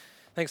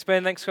Thanks,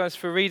 Ben. Thanks, guys,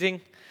 for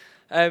reading.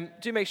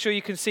 Do make sure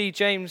you can see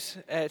James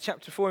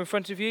chapter 4 in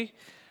front of you.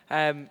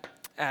 Ben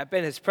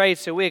has prayed,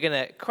 so we're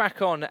going to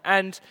crack on.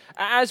 And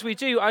as we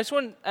do, I just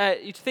want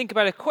you to think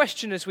about a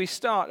question as we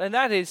start, and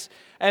that is,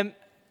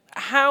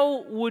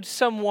 how would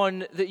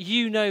someone that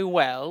you know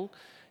well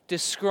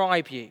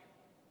describe you?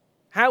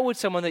 How would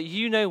someone that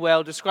you know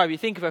well describe you?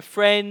 Think of a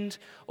friend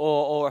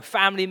or a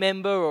family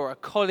member or a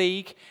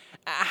colleague.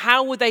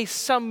 How would they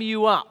sum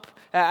you up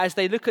as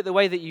they look at the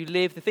way that you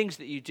live, the things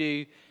that you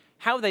do?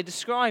 How would they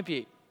describe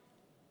you?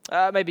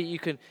 Maybe you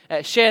can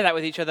share that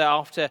with each other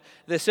after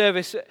the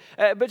service.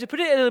 But to put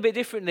it a little bit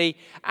differently,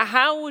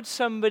 how would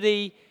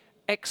somebody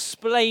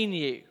explain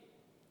you?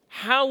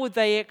 How would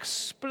they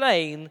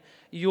explain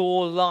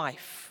your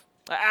life?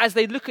 As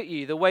they look at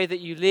you, the way that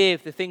you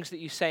live, the things that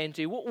you say and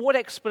do, what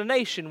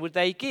explanation would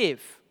they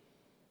give?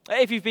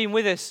 If you've been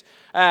with us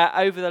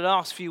over the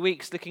last few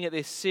weeks looking at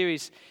this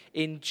series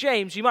in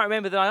James, you might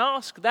remember that I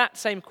asked that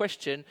same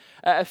question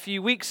a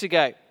few weeks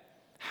ago.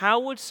 How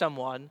would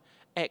someone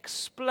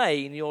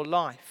explain your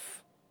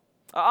life?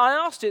 I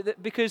asked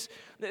it because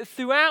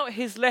throughout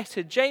his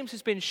letter, James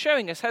has been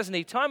showing us, hasn't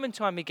he, time and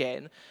time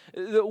again,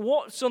 that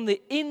what's on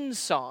the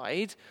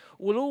inside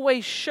will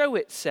always show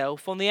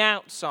itself on the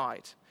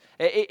outside,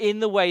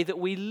 in the way that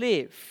we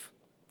live.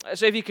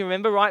 So if you can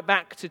remember right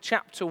back to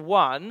chapter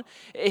 1,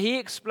 he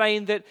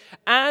explained that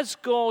as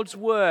God's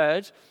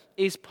word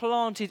is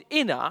planted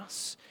in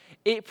us,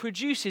 it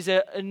produces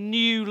a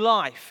new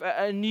life,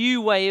 a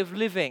new way of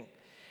living.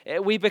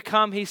 We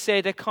become, he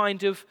said, a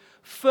kind of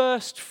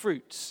first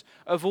fruits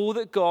of all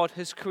that God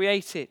has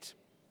created.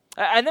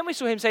 And then we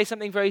saw him say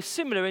something very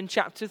similar in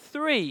chapter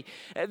 3.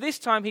 This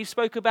time he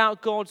spoke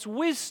about God's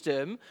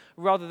wisdom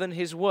rather than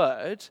his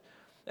word.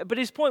 But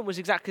his point was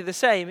exactly the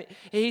same.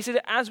 He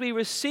said, as we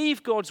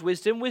receive God's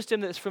wisdom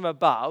that's from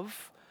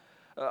above,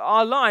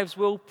 our lives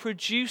will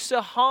produce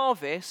a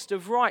harvest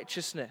of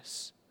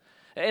righteousness.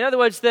 In other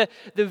words, the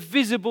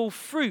visible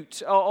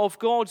fruit of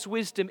God's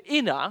wisdom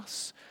in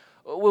us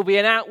will be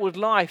an outward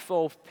life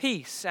of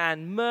peace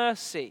and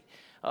mercy,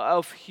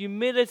 of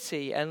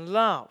humility and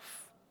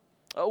love.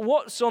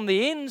 What's on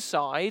the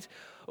inside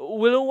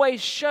will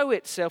always show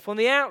itself on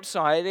the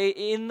outside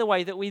in the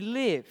way that we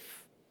live.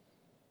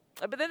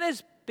 But then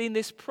there's been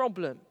this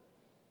problem.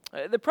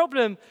 The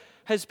problem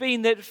has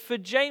been that for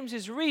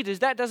James's readers,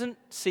 that doesn't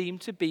seem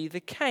to be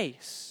the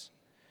case.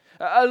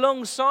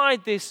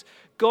 Alongside this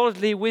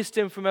godly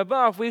wisdom from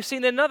above, we've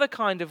seen another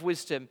kind of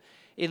wisdom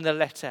in the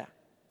letter.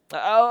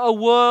 A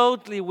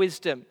worldly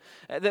wisdom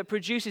that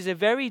produces a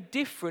very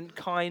different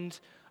kind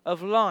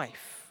of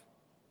life.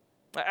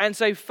 And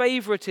so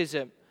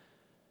favoritism,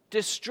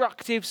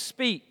 destructive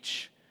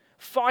speech,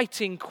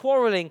 fighting,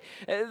 quarreling,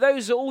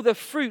 those are all the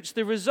fruits,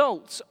 the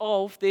results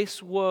of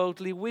this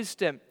worldly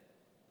wisdom.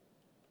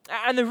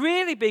 And the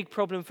really big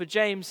problem for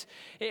James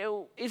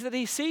is that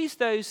he sees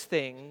those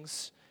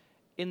things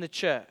in the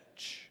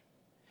church,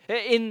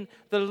 in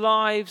the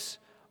lives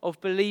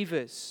of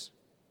believers.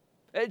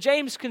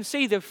 James can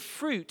see the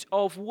fruit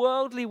of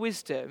worldly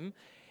wisdom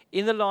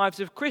in the lives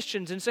of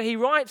Christians. And so he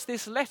writes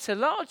this letter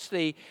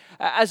largely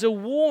as a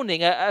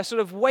warning, a sort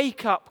of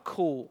wake-up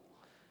call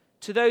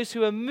to those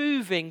who are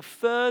moving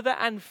further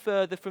and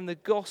further from the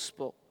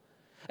gospel,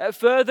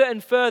 further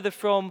and further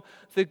from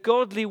the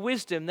godly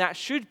wisdom that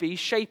should be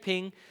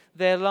shaping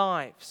their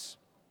lives.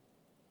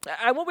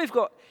 And what we've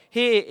got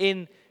here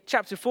in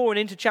chapter 4 and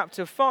into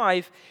chapter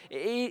 5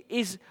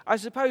 is, I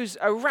suppose,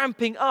 a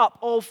ramping up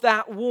of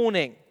that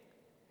warning.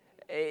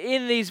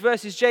 In these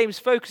verses, James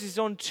focuses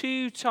on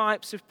two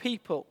types of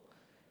people.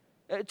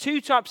 Two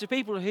types of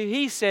people who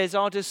he says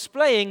are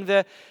displaying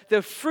the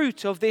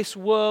fruit of this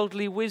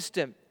worldly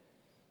wisdom.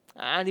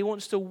 And he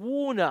wants to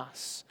warn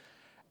us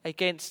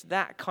against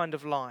that kind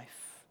of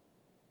life.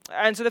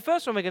 And so the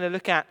first one we're going to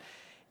look at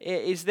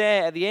is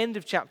there at the end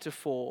of chapter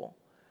 4.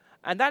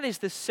 And that is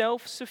the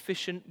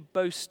self-sufficient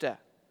boaster.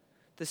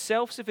 The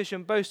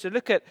self-sufficient boaster.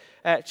 Look at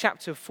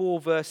chapter 4,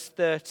 verse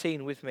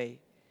 13 with me.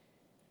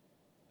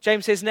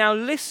 James says, now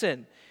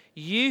listen,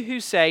 you who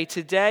say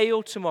today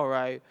or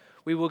tomorrow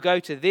we will go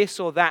to this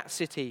or that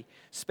city,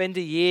 spend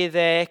a year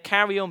there,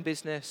 carry on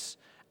business,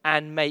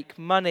 and make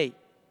money.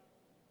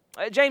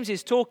 James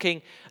is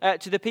talking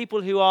to the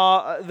people who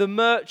are the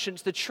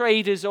merchants, the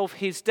traders of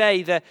his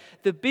day,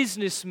 the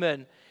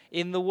businessmen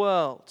in the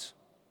world.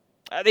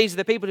 These are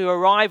the people who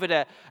arrive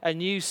at a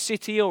new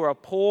city or a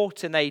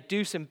port and they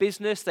do some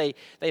business, they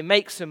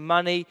make some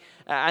money,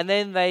 and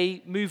then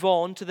they move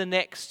on to the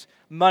next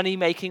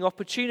money-making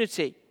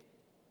opportunity.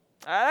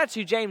 That's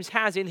who James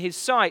has in his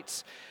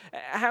sights.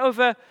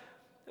 However,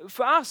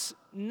 for us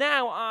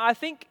now, I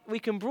think we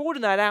can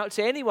broaden that out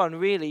to anyone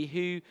really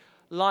who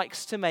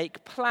likes to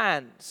make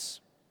plans.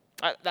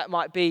 That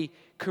might be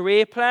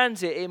career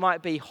plans, it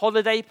might be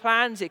holiday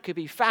plans, it could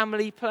be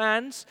family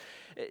plans.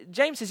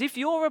 James says if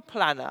you're a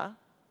planner,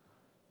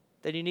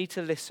 then you need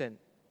to listen.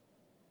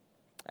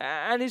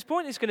 And his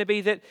point is going to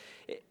be that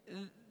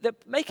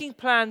making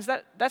plans,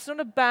 that's not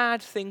a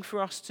bad thing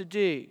for us to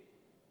do.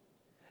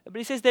 But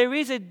he says there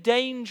is a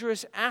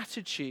dangerous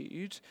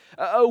attitude,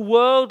 a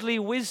worldly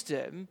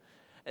wisdom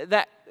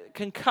that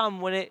can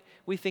come when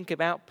we think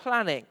about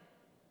planning.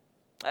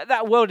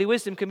 That worldly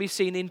wisdom can be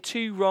seen in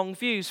two wrong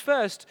views.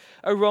 First,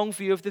 a wrong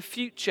view of the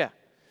future.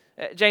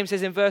 James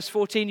says in verse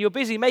 14, you're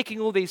busy making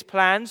all these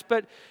plans,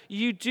 but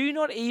you do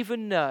not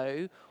even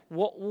know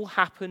what will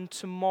happen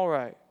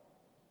tomorrow.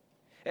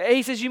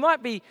 He says you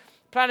might be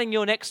planning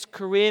your next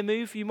career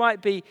move. You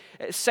might be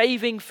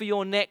saving for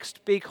your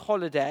next big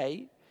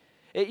holiday.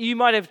 You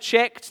might have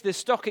checked the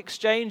stock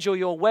exchange or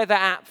your weather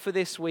app for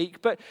this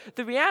week. But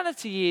the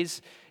reality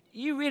is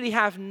you really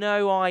have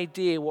no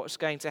idea what's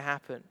going to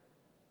happen.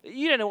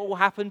 You don't know what will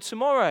happen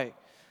tomorrow,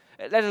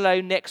 let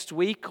alone next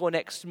week or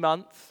next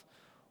month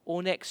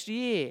or next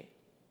year.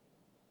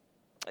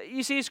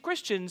 You see, as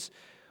Christians,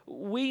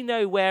 we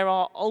know where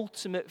our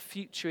ultimate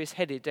future is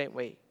headed, don't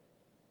we?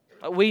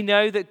 We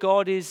know that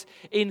God is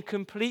in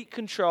complete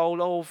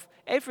control of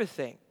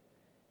everything.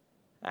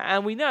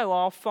 And we know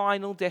our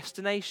final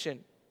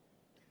destination.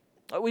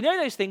 We know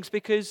those things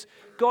because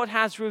God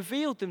has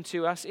revealed them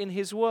to us in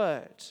His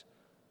Word.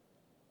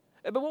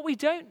 But what we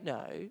don't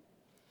know,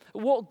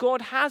 what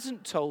God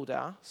hasn't told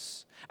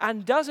us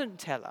and doesn't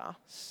tell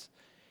us,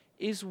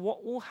 is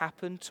what will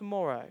happen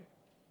tomorrow.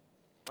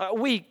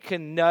 We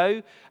can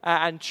know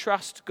and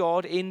trust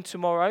God in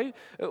tomorrow.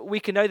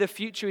 We can know the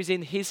future is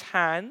in His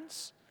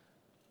hands.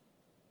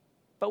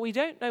 But we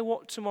don't know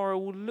what tomorrow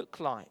will look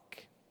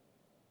like.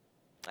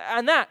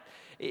 And that,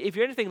 if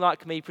you're anything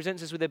like me,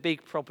 presents us with a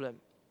big problem.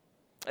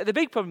 The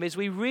big problem is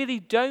we really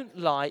don't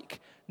like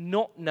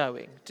not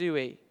knowing, do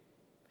we?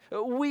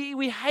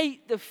 We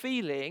hate the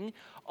feeling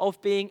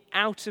of being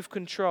out of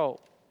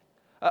control,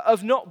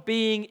 of not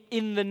being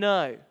in the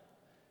know.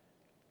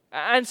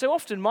 And so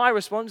often my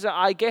response,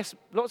 I guess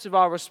lots of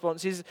our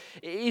responses,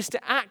 is to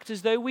act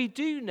as though we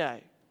do know,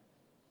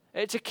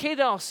 to kid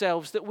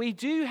ourselves that we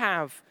do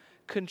have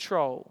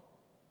control.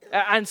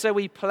 And so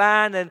we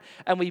plan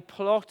and we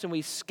plot and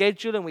we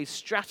schedule and we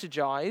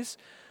strategize.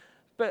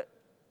 But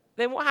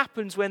then what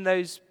happens when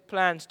those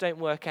plans don't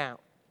work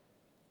out?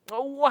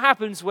 What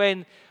happens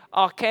when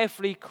our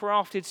carefully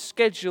crafted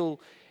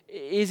schedule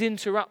is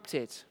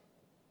interrupted?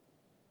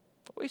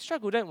 We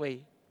struggle, don't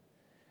we?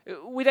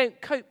 We don't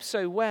cope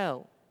so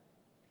well.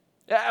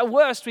 At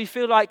worst, we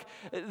feel like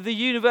the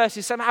universe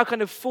is somehow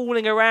kind of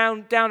falling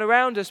down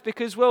around us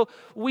because, well,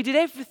 we did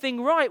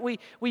everything right.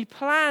 We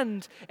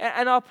planned,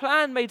 and our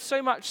plan made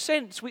so much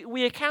sense.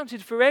 We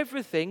accounted for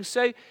everything.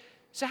 So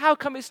how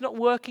come it's not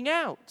working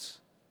out?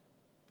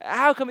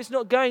 How come it's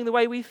not going the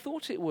way we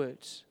thought it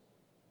would?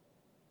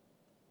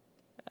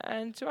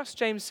 And to us,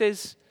 James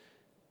says,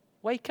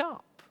 wake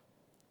up.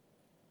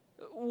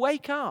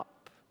 Wake up.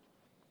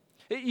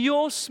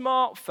 Your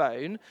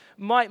smartphone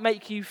might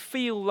make you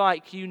feel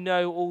like you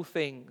know all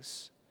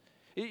things.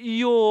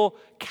 Your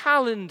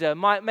calendar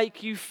might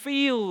make you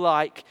feel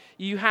like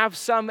you have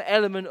some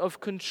element of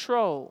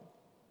control.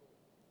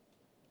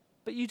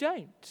 But you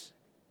don't.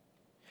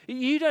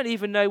 You don't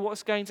even know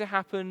what's going to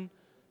happen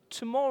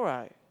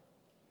tomorrow.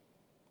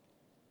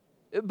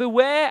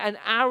 Beware an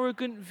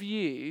arrogant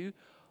view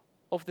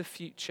of the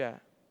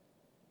future.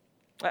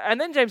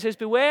 And then James says,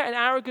 beware an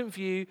arrogant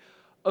view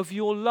of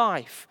your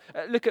life.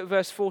 Look at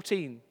verse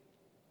 14.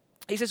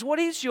 He says, what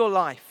is your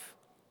life?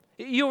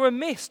 You're a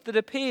mist that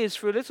appears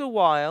for a little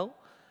while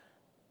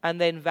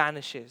and then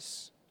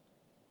vanishes.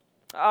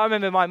 I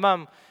remember my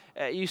mum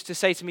used to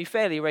say to me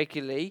fairly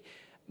regularly,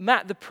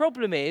 Matt, the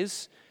problem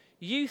is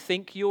you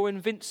think you're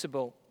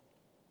invincible.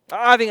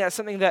 I think that's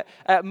something that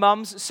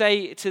mums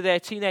say to their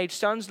teenage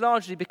sons,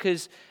 largely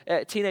because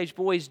teenage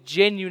boys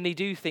genuinely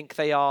do think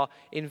they are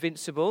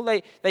invincible.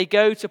 They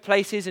go to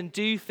places and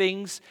do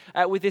things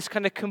with this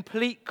kind of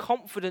complete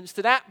confidence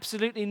that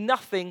absolutely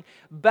nothing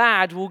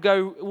bad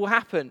will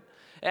happen.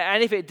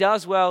 And if it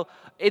does, well,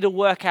 it'll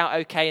work out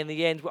okay in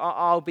the end.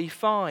 I'll be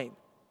fine.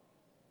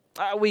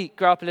 We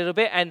grow up a little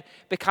bit and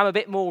become a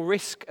bit more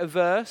risk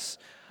averse.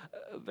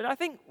 But I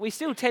think we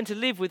still tend to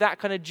live with that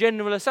kind of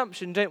general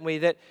assumption, don't we?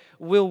 That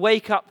we'll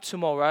wake up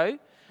tomorrow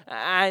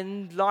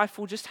and life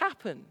will just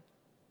happen.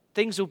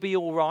 Things will be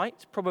all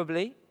right,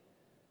 probably.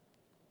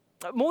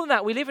 More than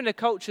that, we live in a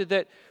culture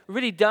that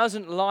really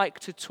doesn't like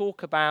to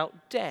talk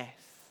about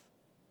death.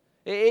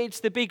 It's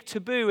the big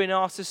taboo in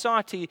our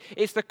society.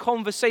 It's the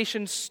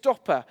conversation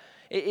stopper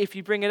if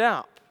you bring it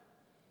up.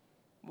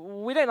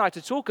 We don't like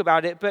to talk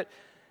about it, but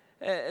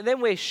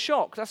then we're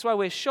shocked. That's why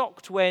we're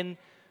shocked when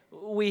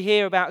we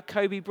hear about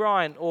Kobe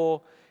Bryant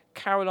or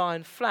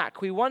Caroline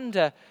Flack. We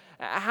wonder,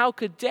 how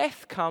could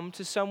death come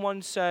to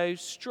someone so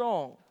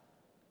strong,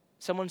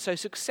 someone so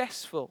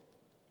successful?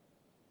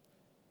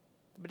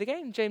 But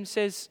again, James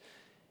says,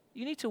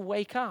 you need to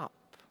wake up.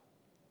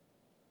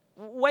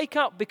 Wake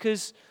up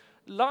because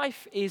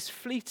life is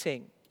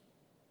fleeting.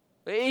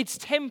 It's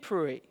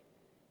temporary.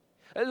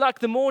 Like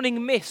the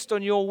morning mist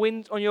on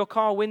your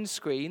car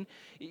windscreen,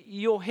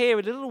 you're here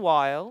a little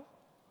while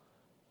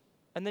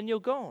and then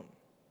you're gone.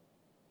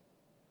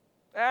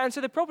 And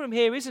so the problem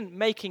here isn't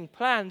making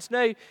plans.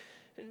 No,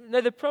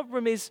 the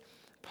problem is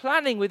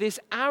planning with this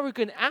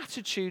arrogant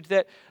attitude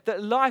that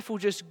life will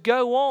just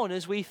go on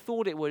as we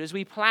thought it would, as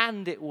we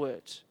planned it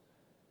would.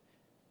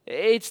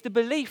 It's the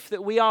belief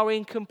that we are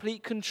in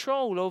complete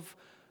control of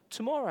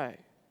tomorrow.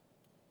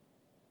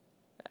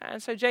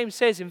 And so James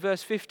says in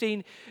verse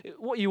 15,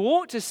 what you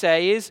ought to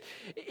say is,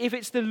 if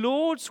it's the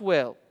Lord's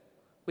will,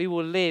 we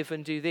will live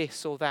and do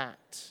this or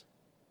that.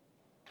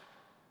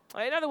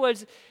 In other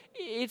words,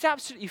 it's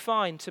absolutely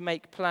fine to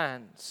make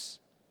plans.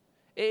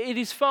 It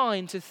is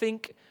fine to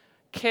think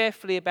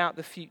carefully about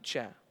the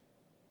future.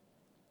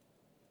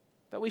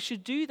 But we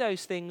should do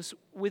those things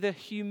with a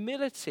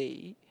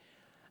humility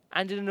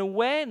and an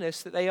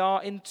awareness that they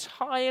are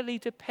entirely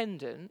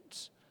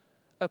dependent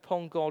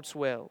upon God's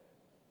will.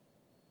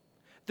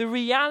 The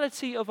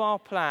reality of our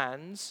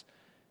plans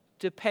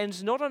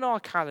depends not on our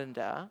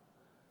calendar,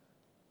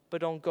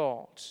 but on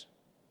God.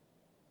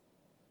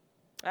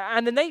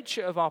 And the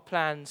nature of our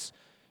plans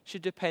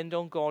should depend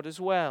on God as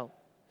well.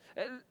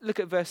 Look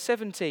at verse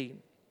 17.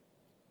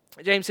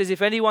 James says,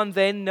 if anyone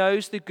then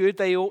knows the good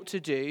they ought to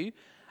do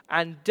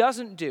and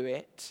doesn't do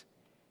it,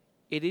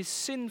 it is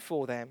sin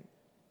for them.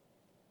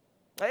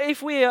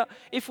 If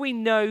we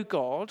know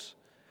God,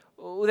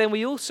 then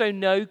we also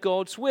know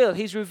God's will.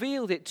 He's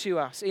revealed it to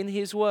us in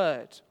His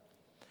Word.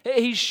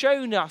 He's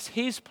shown us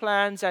His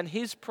plans and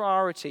His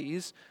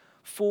priorities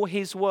for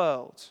His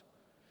world.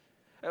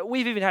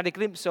 We've even had a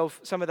glimpse of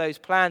some of those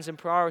plans and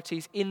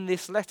priorities in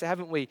this letter,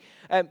 haven't we?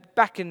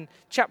 Back in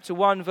chapter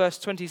 1, verse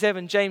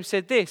 27, James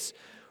said this,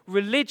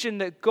 religion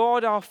that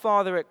God our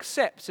Father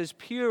accepts as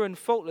pure and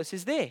faultless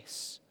is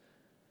this,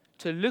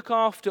 to look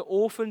after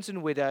orphans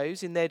and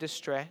widows in their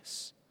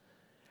distress,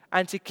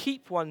 and to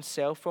keep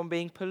oneself from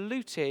being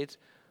polluted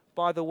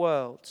by the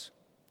world.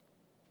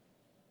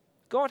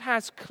 God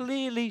has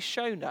clearly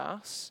shown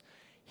us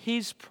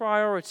His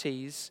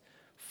priorities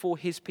for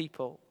His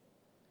people.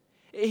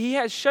 He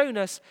has shown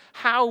us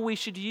how we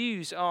should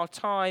use our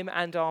time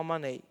and our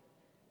money.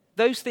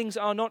 Those things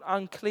are not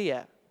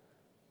unclear.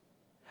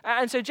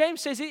 And so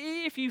James says,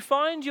 if you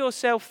find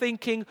yourself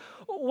thinking,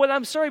 well,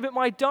 I'm sorry, but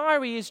my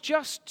diary is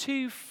just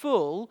too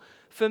full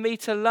for me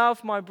to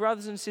love my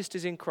brothers and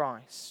sisters in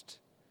Christ.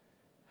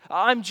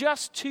 I'm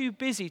just too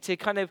busy to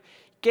kind of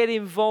get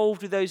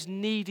involved with those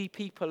needy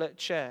people at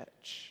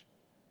church.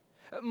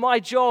 My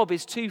job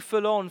is too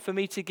full on for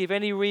me to give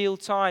any real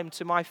time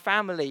to my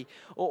family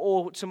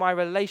or to my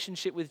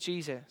relationship with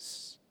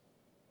Jesus.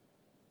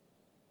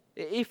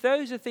 If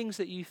those are things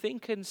that you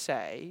think and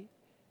say,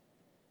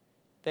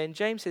 then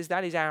James says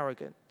that is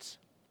arrogant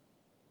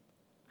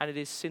and it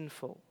is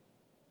sinful.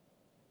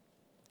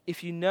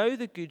 If you know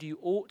the good you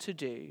ought to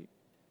do,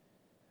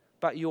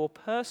 but your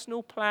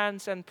personal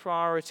plans and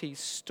priorities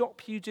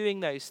stop you doing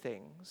those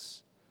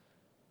things,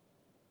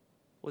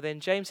 well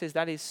then James says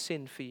that is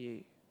sin for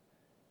you.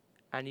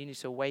 And you need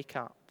to wake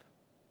up.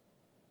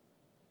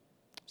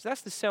 So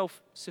that's the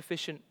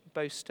self-sufficient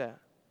boaster.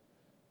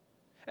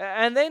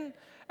 And then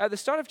at the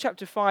start of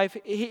chapter 5,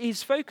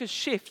 his focus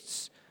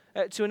shifts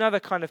to another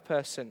kind of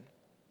person,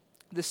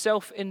 the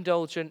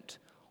self-indulgent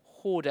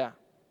hoarder.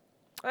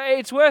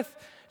 It's worth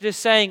just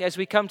saying as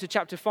we come to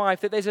chapter 5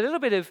 that there's a little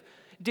bit of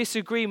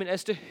disagreement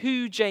as to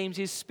who James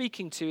is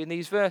speaking to in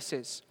these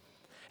verses.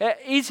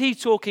 Is he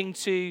talking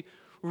to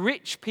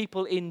rich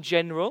people in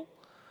general?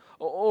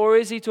 Or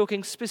is he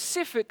talking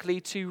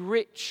specifically to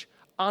rich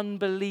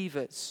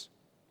unbelievers?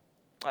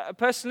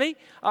 Personally,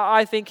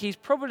 I think he's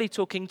probably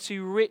talking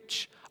to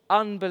rich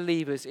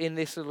unbelievers in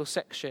this little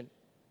section.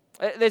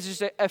 There's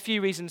just a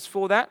few reasons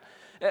for that.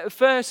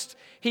 First,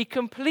 he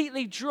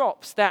completely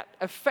drops that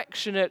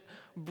affectionate,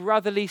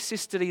 brotherly,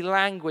 sisterly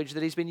language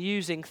that he's been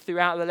using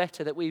throughout the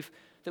letter that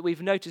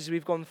we've noticed as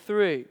we've gone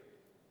through.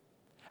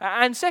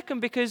 And second,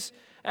 because,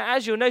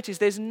 as you'll notice,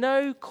 there's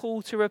no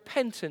call to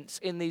repentance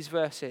in these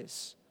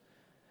verses.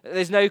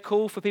 There's no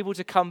call for people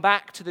to come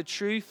back to the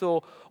truth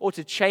or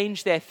to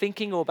change their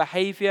thinking or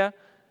behavior.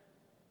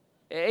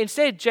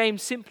 Instead,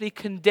 James simply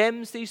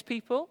condemns these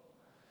people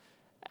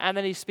and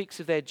then he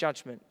speaks of their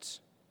judgment.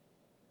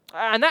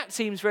 And that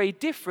seems very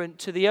different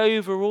to the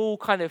overall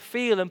kind of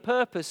feel and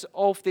purpose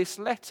of this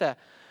letter,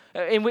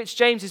 in which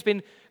James has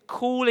been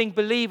calling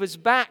believers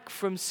back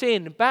from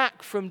sin,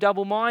 back from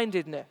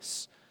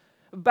double-mindedness,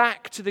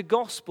 back to the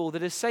gospel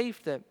that has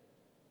saved them.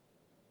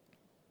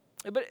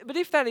 But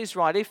if that is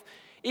right,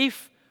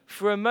 if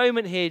for a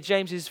moment here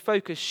James's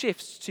focus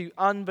shifts to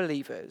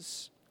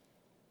unbelievers,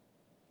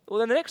 well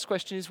then the next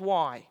question is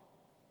why?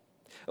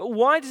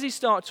 Why does he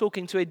start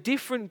talking to a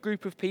different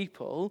group of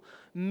people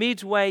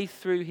midway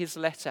through his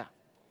letter?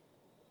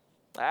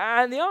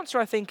 And the answer,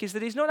 I think, is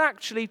that he's not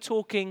actually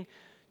talking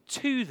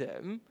to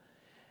them,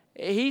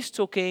 he's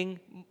talking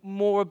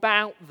more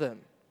about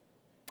them.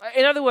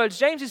 In other words,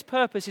 James's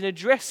purpose in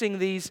addressing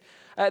these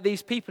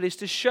people is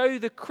to show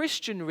the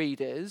Christian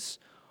readers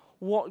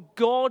what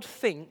God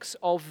thinks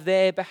of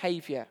their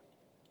behavior.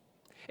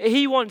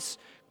 He wants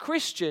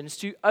Christians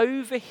to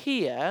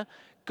overhear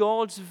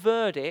God's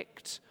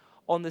verdict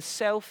on the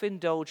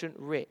self-indulgent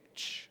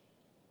rich.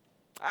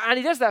 And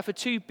he does that for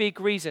two big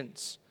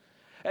reasons.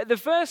 The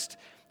first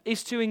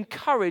is to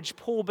encourage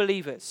poor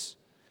believers.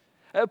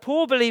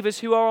 Poor believers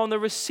who are on the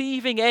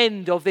receiving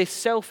end of this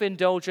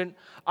self-indulgent,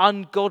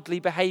 ungodly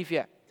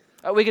behavior.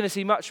 We're going to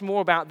see much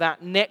more about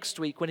that next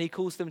week when he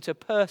calls them to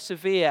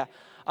persevere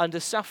under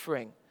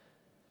suffering.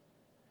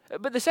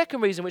 But the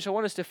second reason, which I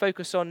want us to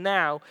focus on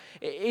now,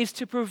 is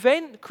to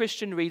prevent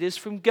Christian readers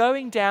from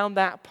going down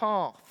that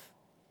path.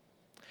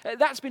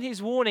 That's been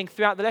his warning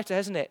throughout the letter,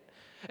 hasn't it?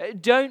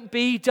 Don't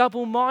be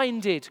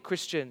double-minded,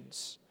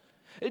 Christians.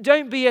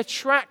 Don't be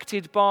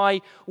attracted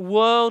by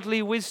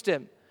worldly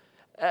wisdom,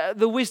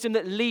 the wisdom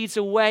that leads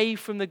away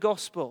from the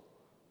gospel.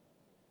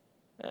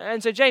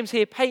 And so James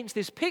here paints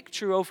this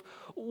picture of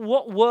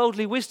what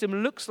worldly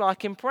wisdom looks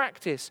like in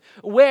practice,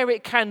 where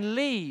it can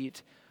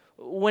lead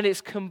when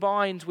it's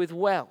combined with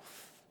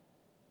wealth.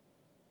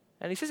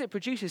 And he says it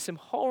produces some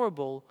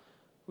horrible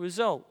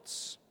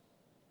results.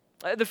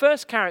 The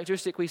first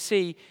characteristic we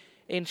see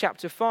in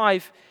chapter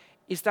 5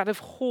 is that of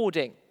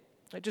hoarding.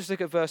 Just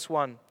look at verse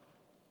 1.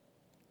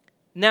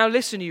 Now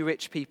listen, you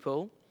rich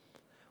people,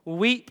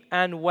 weep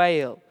and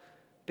wail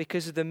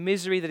because of the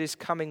misery that is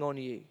coming on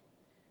you.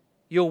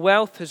 Your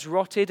wealth has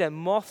rotted and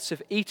moths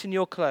have eaten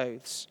your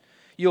clothes.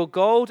 Your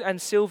gold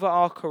and silver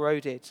are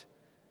corroded.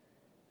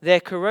 Their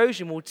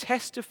corrosion will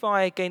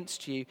testify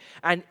against you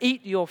and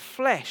eat your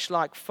flesh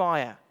like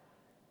fire.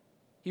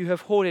 You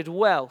have hoarded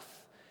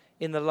wealth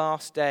in the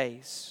last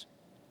days.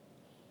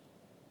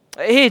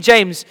 Here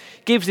James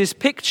gives this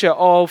picture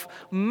of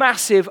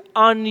massive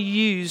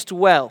unused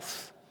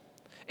wealth.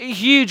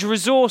 Huge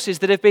resources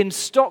that have been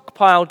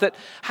stockpiled that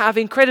have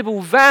incredible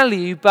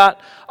value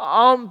but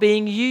aren't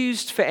being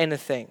used for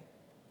anything.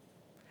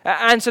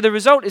 And so the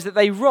result is that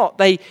they rot,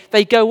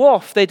 they go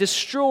off, they're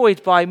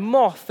destroyed by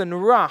moth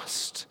and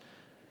rust.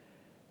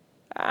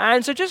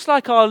 And so just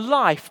like our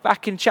life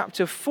back in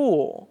chapter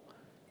 4,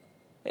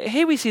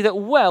 here we see that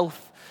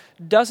wealth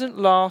doesn't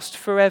last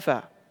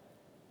forever.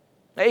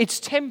 It's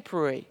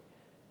temporary.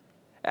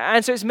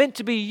 And so it's meant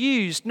to be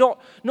used, not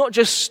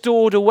just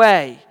stored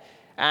away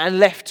and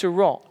left to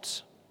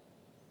rot.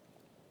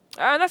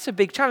 And that's a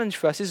big challenge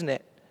for us, isn't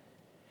it?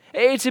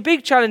 It's a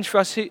big challenge for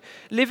us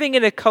living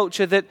in a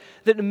culture that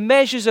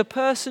measures a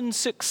person's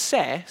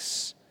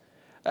success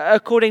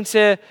according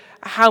to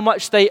how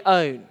much they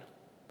own,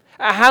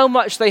 how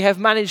much they have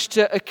managed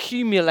to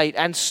accumulate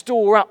and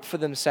store up for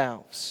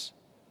themselves.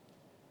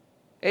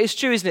 It's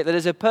true, isn't it, that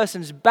as a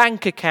person's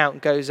bank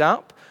account goes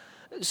up,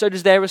 so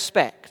does their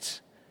respect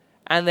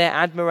and their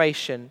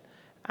admiration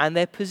and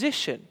their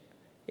position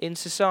in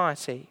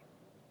society.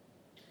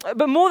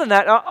 But more than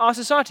that, our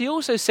society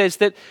also says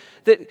that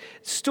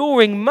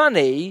storing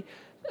money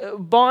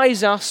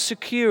buys us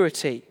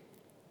security.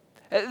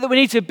 That we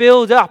need to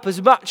build up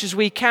as much as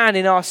we can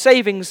in our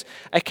savings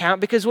account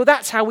because, well,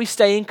 that's how we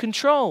stay in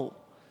control.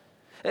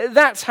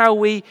 That's how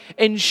we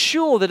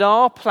ensure that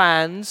our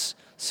plans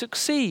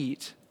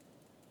succeed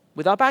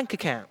with our bank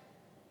account.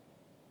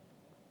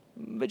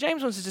 But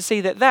James wants us to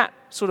see that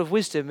sort of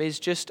wisdom is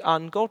just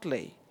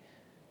ungodly.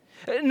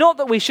 Not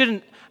that we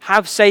shouldn't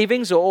have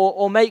savings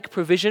or make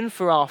provision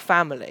for our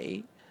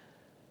family,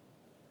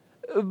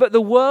 but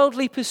the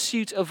worldly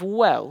pursuit of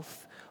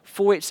wealth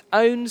for its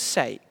own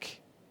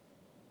sake,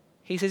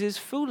 he says, is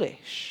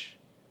foolish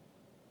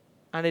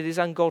and it is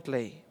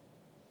ungodly.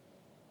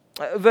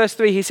 Verse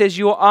 3, he says,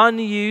 your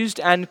unused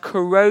and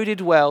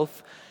corroded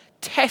wealth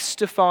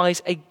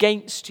testifies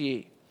against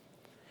you.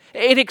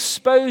 It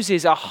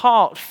exposes a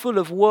heart full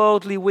of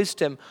worldly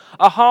wisdom,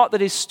 a heart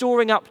that is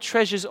storing up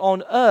treasures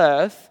on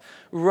earth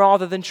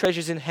rather than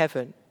treasures in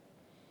heaven.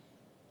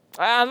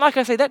 And like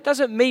I say, that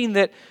doesn't mean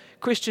that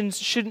Christians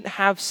shouldn't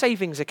have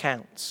savings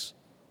accounts.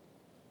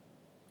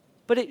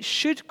 But it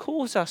should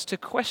cause us to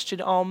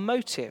question our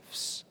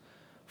motives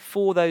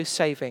for those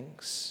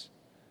savings.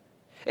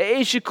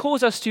 It should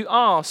cause us to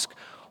ask,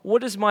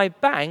 what does my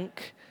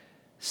bank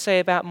say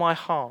about my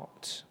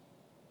heart?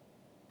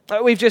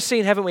 We've just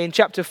seen, haven't we, in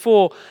chapter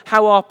 4,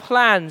 how our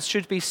plans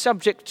should be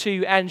subject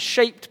to and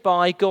shaped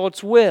by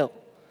God's will.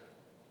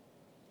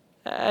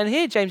 And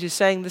here James is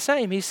saying the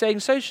same. He's saying,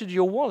 so should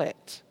your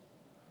wallet.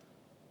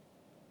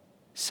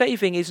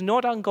 Saving is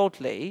not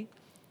ungodly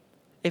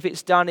if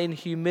it's done in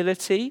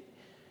humility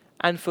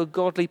and for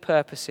godly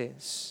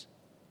purposes.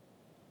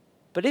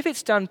 But if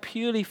it's done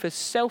purely for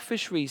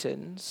selfish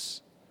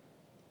reasons,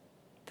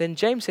 then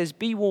James says,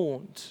 be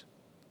warned.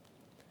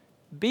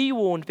 Be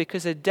warned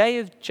because a day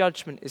of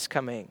judgment is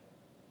coming.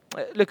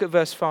 Look at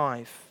verse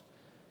 5.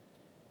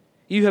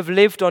 You have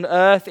lived on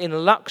earth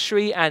in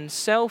luxury and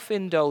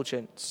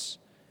self-indulgence.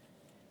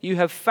 You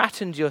have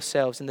fattened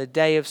yourselves in the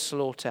day of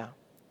slaughter.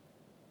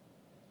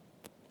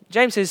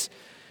 James says,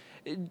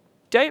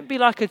 don't be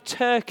like a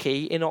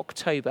turkey in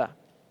October.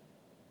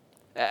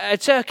 A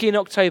turkey in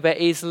October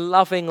is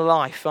loving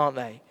life, aren't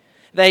they?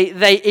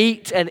 They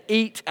eat and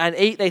eat and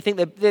eat. They think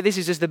that this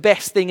is just the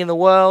best thing in the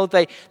world.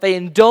 They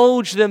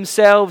indulge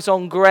themselves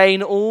on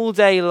grain all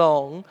day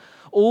long,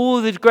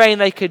 all the grain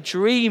they could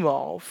dream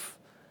of.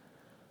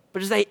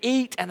 But as they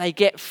eat and they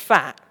get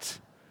fat,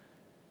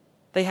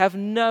 they have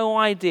no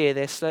idea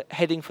they're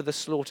heading for the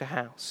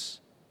slaughterhouse.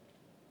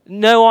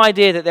 No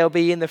idea that they'll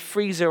be in the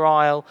freezer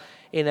aisle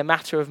in a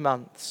matter of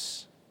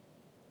months.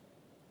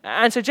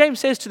 And so James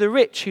says to the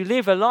rich who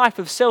live a life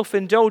of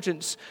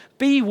self-indulgence,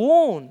 be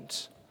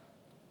warned.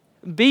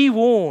 Be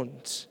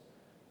warned.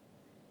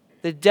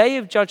 The day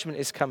of judgment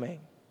is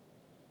coming.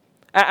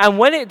 And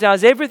when it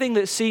does, everything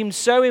that seems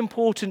so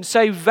important,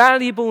 so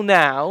valuable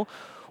now,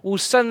 will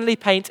suddenly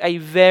paint a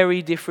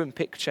very different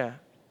picture.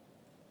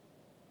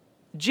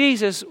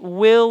 Jesus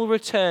will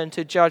return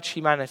to judge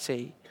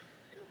humanity.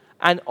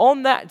 And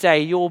on that day,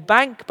 your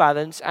bank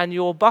balance and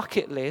your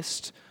bucket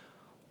list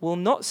will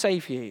not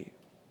save you.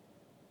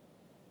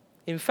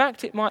 In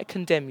fact, it might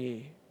condemn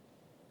you.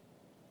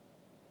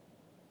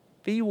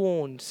 Be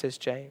warned, says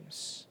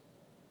James.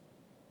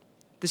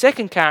 The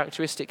second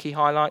characteristic he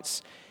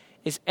highlights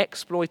is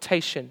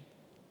exploitation.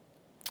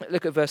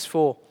 Look at verse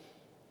 4.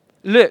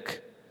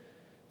 Look,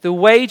 the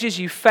wages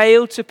you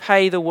failed to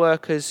pay the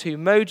workers who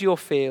mowed your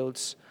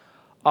fields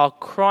are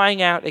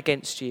crying out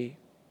against you.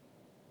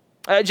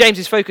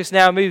 James's focus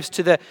now moves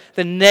to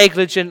the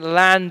negligent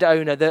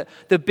landowner,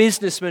 the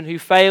businessman who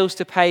fails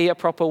to pay a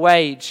proper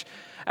wage.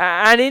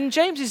 And in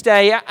James's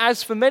day,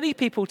 as for many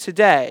people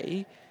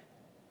today,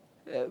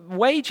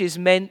 wages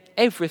meant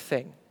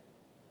everything.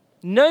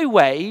 No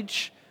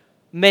wage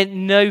meant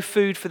no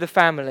food for the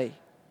family.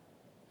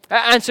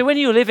 And so when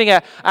you were living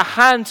a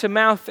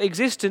hand-to-mouth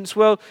existence,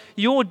 well,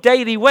 your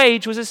daily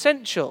wage was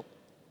essential.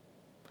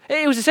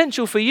 It was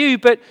essential for you,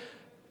 but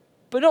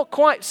not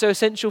quite so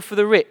essential for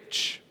the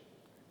rich.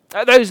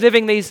 Those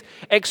living these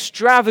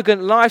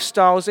extravagant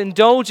lifestyles,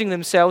 indulging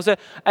themselves,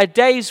 a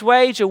day's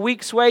wage, a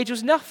week's wage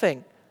was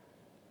nothing.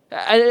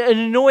 An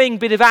annoying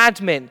bit of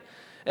admin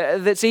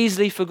that's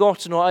easily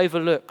forgotten or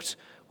overlooked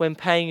when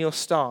paying your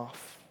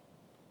staff.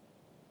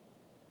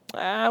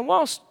 And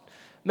whilst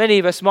many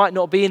of us might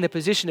not be in the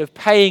position of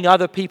paying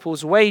other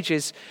people's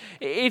wages,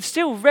 it's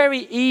still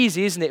very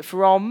easy, isn't it,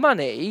 for our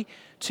money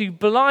to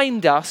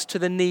blind us to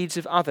the needs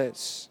of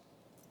others.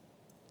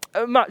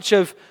 Much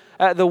of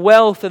the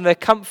wealth and the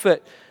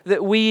comfort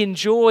that we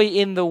enjoy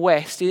in the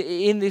West,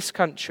 in this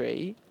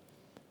country,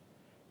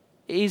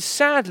 is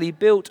sadly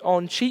built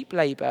on cheap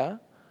labour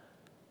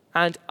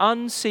and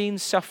unseen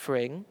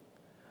suffering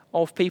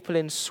of people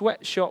in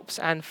sweatshops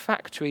and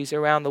factories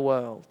around the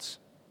world.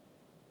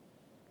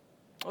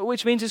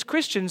 Which means as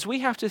Christians, we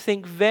have to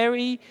think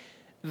very,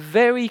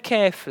 very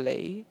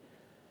carefully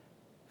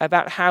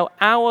about how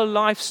our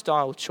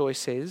lifestyle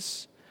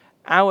choices,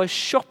 our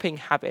shopping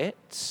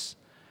habits,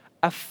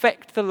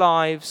 affect the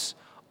lives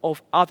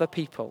of other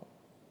people.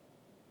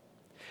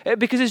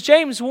 Because as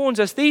James warns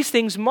us, these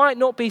things might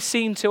not be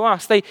seen to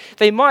us.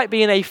 They might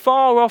be in a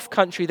far-off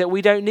country that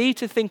we don't need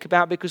to think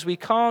about because we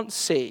can't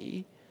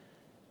see.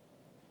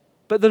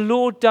 But the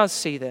Lord does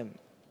see them.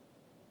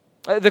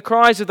 The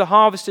cries of the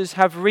harvesters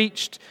have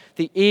reached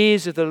the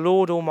ears of the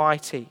Lord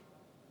Almighty.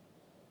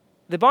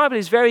 The Bible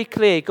is very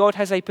clear. God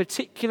has a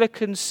particular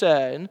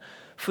concern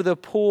for the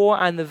poor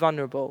and the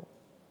vulnerable.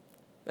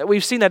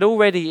 We've seen that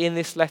already in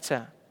this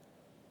letter.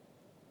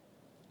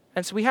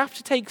 And so we have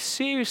to take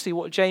seriously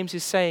what James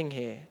is saying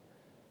here.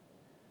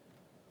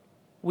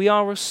 We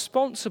are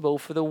responsible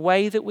for the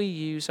way that we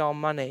use our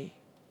money.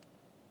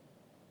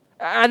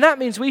 And that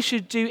means we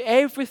should do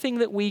everything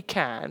that we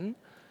can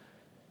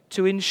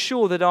to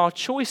ensure that our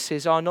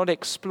choices are not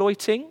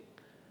exploiting,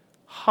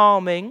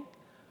 harming,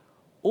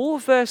 or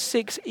verse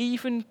 6,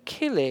 even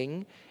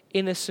killing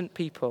innocent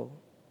people.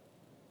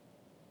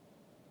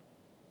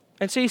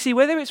 And so you see,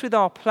 whether it's with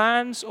our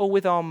plans or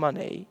with our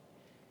money,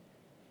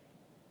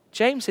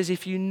 James says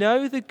if you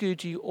know the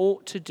good you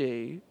ought to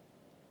do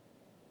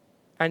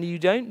and you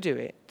don't do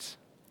it,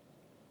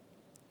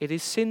 it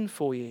is sin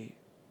for you.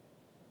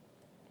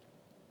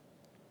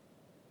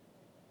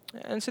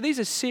 And so these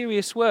are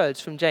serious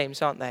words from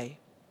James, aren't they?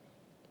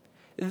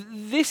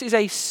 This is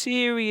a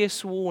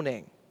serious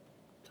warning.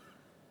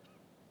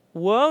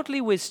 Worldly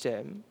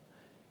wisdom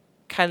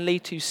can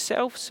lead to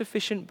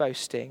self-sufficient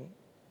boasting,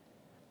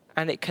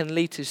 and it can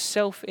lead to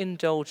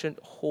self-indulgent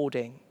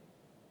hoarding.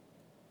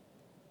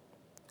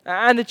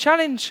 And the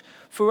challenge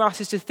for us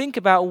is to think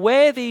about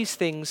where these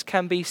things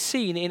can be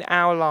seen in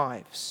our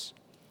lives.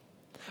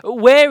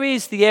 Where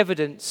is the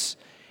evidence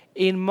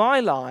in my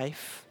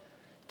life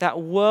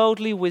that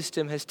worldly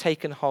wisdom has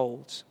taken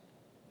hold?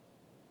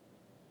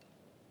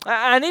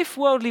 And if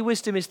worldly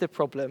wisdom is the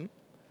problem,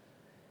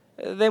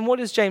 then what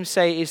does James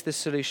say is the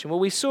solution? Well,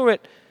 we saw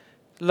it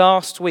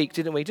last week,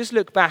 didn't we? Just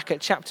look back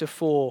at chapter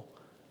 4,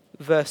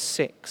 verse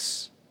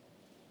 6.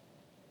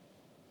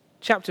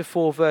 Chapter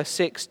 4, verse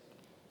 6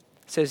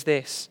 says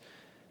this,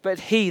 "But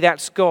he,"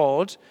 that's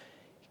God,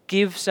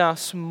 "gives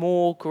us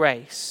more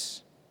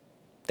grace."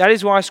 That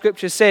is why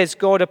Scripture says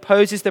God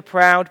opposes the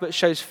proud but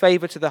shows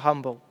favor to the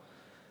humble.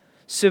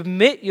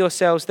 Submit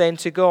yourselves then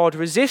to God.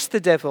 Resist the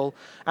devil,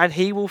 and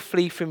he will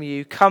flee from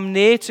you. Come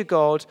near to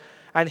God,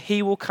 and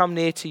he will come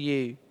near to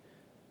you.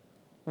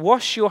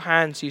 Wash your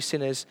hands, you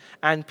sinners,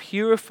 and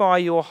purify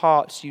your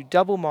hearts, you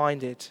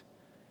double-minded.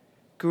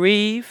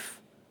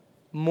 Grieve,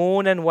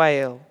 mourn, and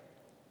wail.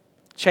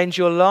 Change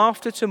your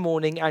laughter to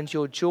mourning and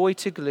your joy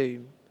to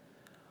gloom.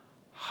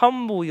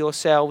 Humble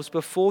yourselves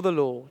before the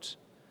Lord,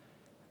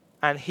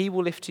 and he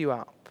will lift you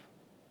up.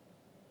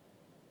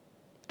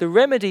 The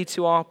remedy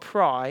to our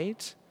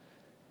pride,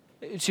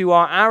 to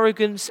our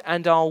arrogance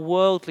and our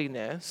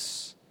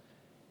worldliness,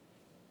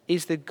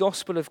 is the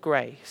gospel of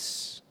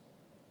grace.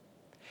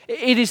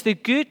 It is the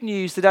good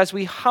news that as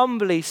we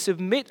humbly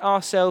submit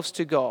ourselves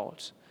to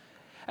God,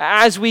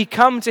 as we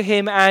come to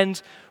him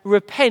and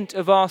repent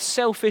of our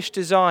selfish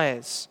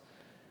desires,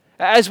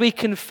 as we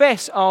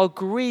confess our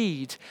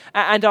greed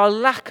and our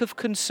lack of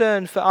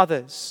concern for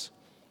others,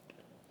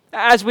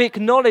 as we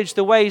acknowledge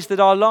the ways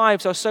that our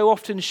lives are so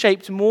often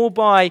shaped more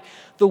by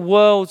the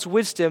world's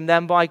wisdom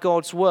than by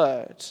God's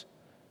word,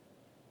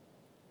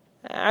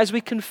 as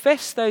we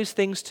confess those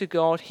things to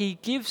God, he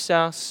gives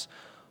us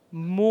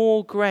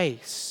more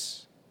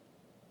grace.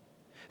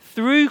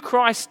 Through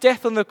Christ's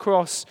death on the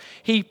cross,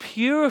 he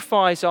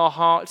purifies our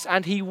hearts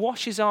and he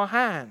washes our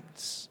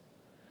hands.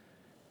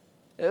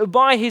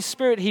 By his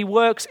Spirit, he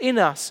works in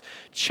us,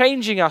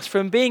 changing us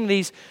from being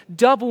these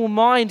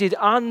double-minded,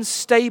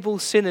 unstable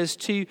sinners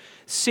to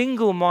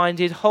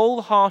single-minded,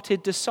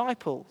 wholehearted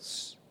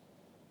disciples.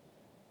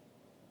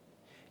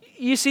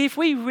 You see, if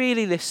we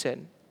really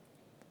listen,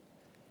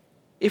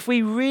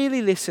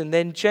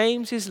 then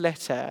James's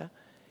letter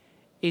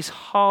is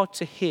hard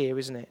to hear,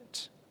 isn't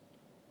it?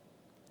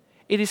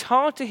 It is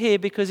hard to hear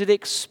because it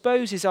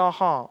exposes our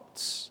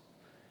hearts.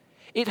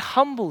 It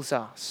humbles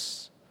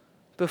us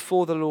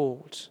before the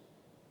Lord.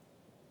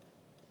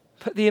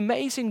 But the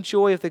amazing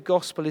joy of the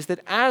gospel is that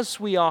as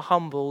we are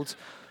humbled,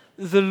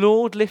 the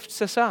Lord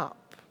lifts us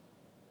up.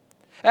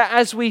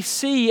 As we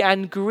see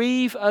and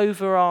grieve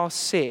over our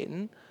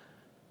sin,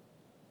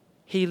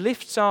 he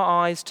lifts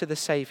our eyes to the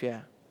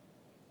Saviour.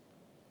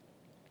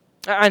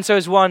 And so,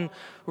 as one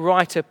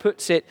writer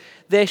puts it,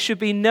 there should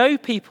be no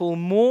people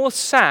more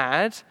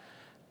sad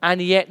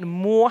and yet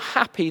more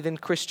happy than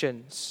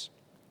Christians.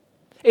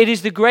 It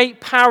is the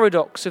great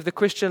paradox of the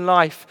Christian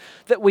life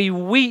that we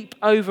weep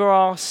over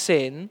our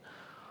sin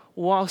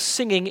while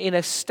singing in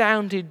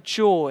astounded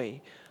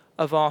joy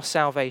of our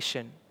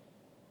salvation.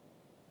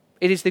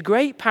 It is the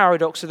great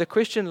paradox of the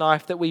Christian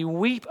life that we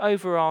weep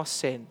over our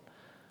sin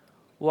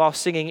while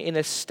singing in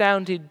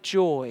astounded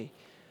joy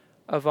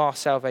of our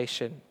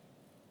salvation.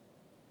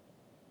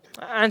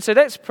 And so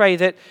let's pray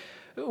that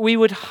we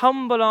would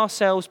humble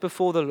ourselves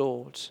before the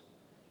Lord,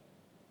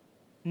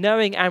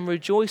 knowing and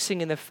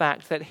rejoicing in the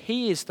fact that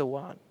he is the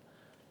one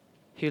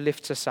who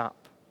lifts us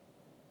up.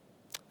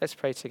 Let's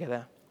pray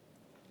together.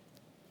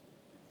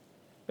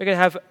 We're going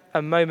to have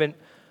a moment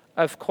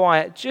of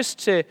quiet just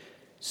to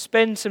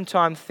spend some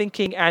time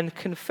thinking and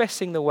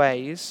confessing the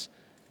ways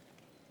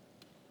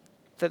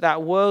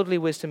that worldly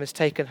wisdom has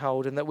taken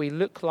hold and that we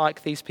look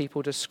like these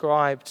people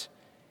described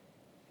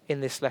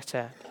in this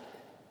letter.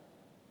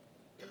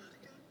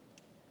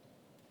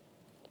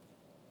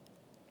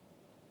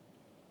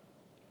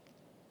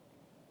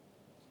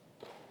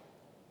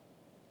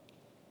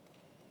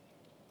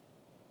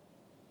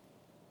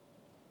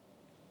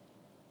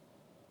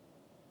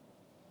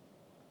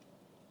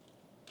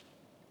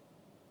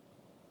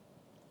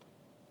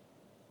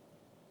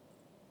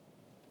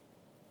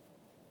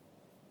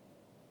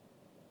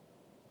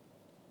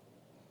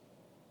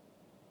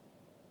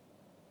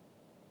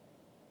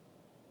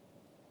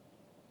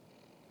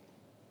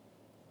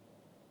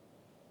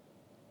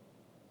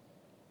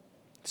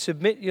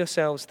 Submit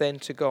yourselves then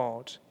to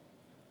God.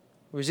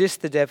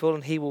 Resist the devil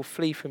and he will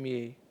flee from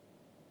you.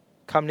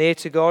 Come near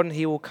to God and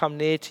he will come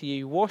near to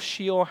you. Wash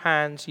your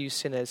hands, you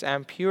sinners,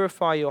 and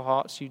purify your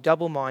hearts, you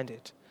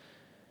double-minded.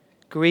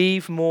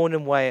 Grieve, mourn,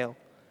 and wail.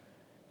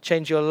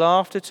 Change your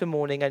laughter to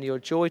mourning and your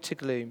joy to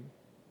gloom.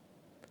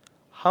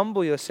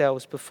 Humble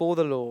yourselves before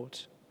the Lord,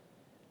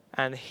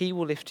 and he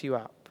will lift you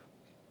up.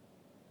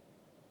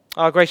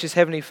 Our gracious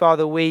Heavenly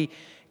Father, we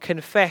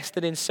confess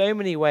that in so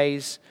many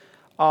ways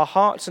our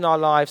hearts and our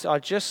lives are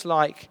just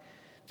like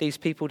these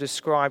people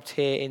described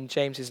here in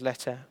James's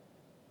letter.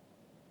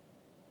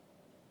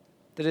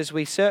 That as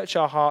we search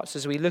our hearts,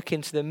 as we look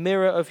into the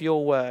mirror of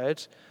your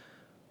word,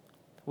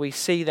 we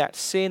see that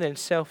sin and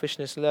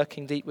selfishness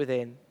lurking deep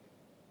within.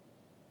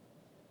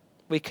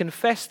 We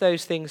confess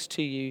those things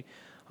to you,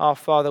 our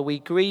Father. We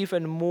grieve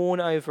and mourn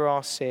over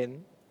our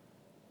sin.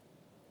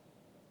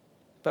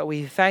 But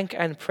we thank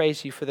and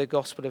praise you for the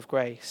gospel of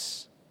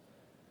grace.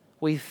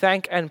 We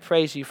thank and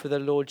praise you for the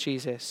Lord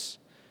Jesus,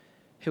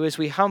 who, as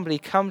we humbly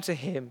come to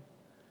him,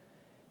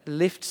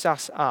 lifts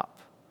us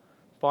up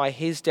by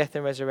his death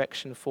and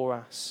resurrection for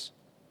us.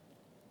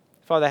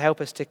 Father,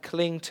 help us to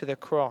cling to the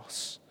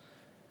cross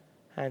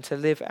and to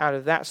live out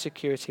of that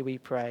security, we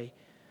pray,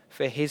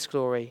 for his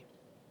glory.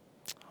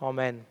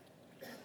 Amen.